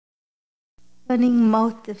burning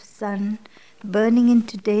mouth of sun, burning in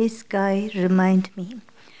today's sky, remind me.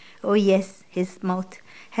 Oh yes, his mouth,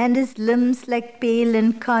 and his limbs like pale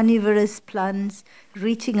and carnivorous plants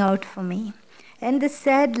reaching out for me. And the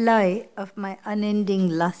sad lie of my unending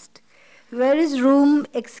lust. Where is room,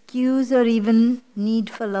 excuse, or even need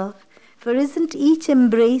for love? For isn't each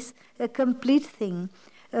embrace a complete thing,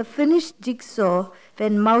 a finished jigsaw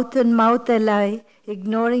when mouth on mouth I lie,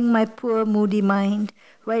 ignoring my poor moody mind,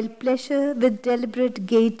 while pleasure with deliberate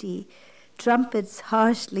gaiety trumpets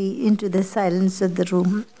harshly into the silence of the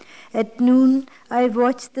room. At noon, I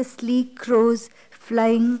watch the sleek crows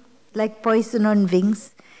flying like poison on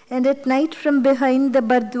wings, and at night from behind the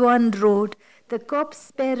Bardwan road, the copse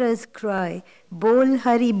sparrows cry, "Bol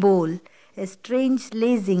Hari Bol," a strange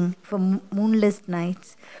lazing for moonless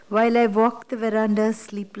nights. While I walk the veranda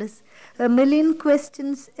sleepless, a million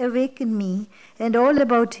questions awaken me, and all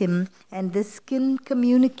about him and this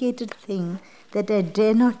skin-communicated thing that I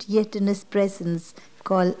dare not yet in his presence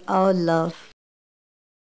call our love.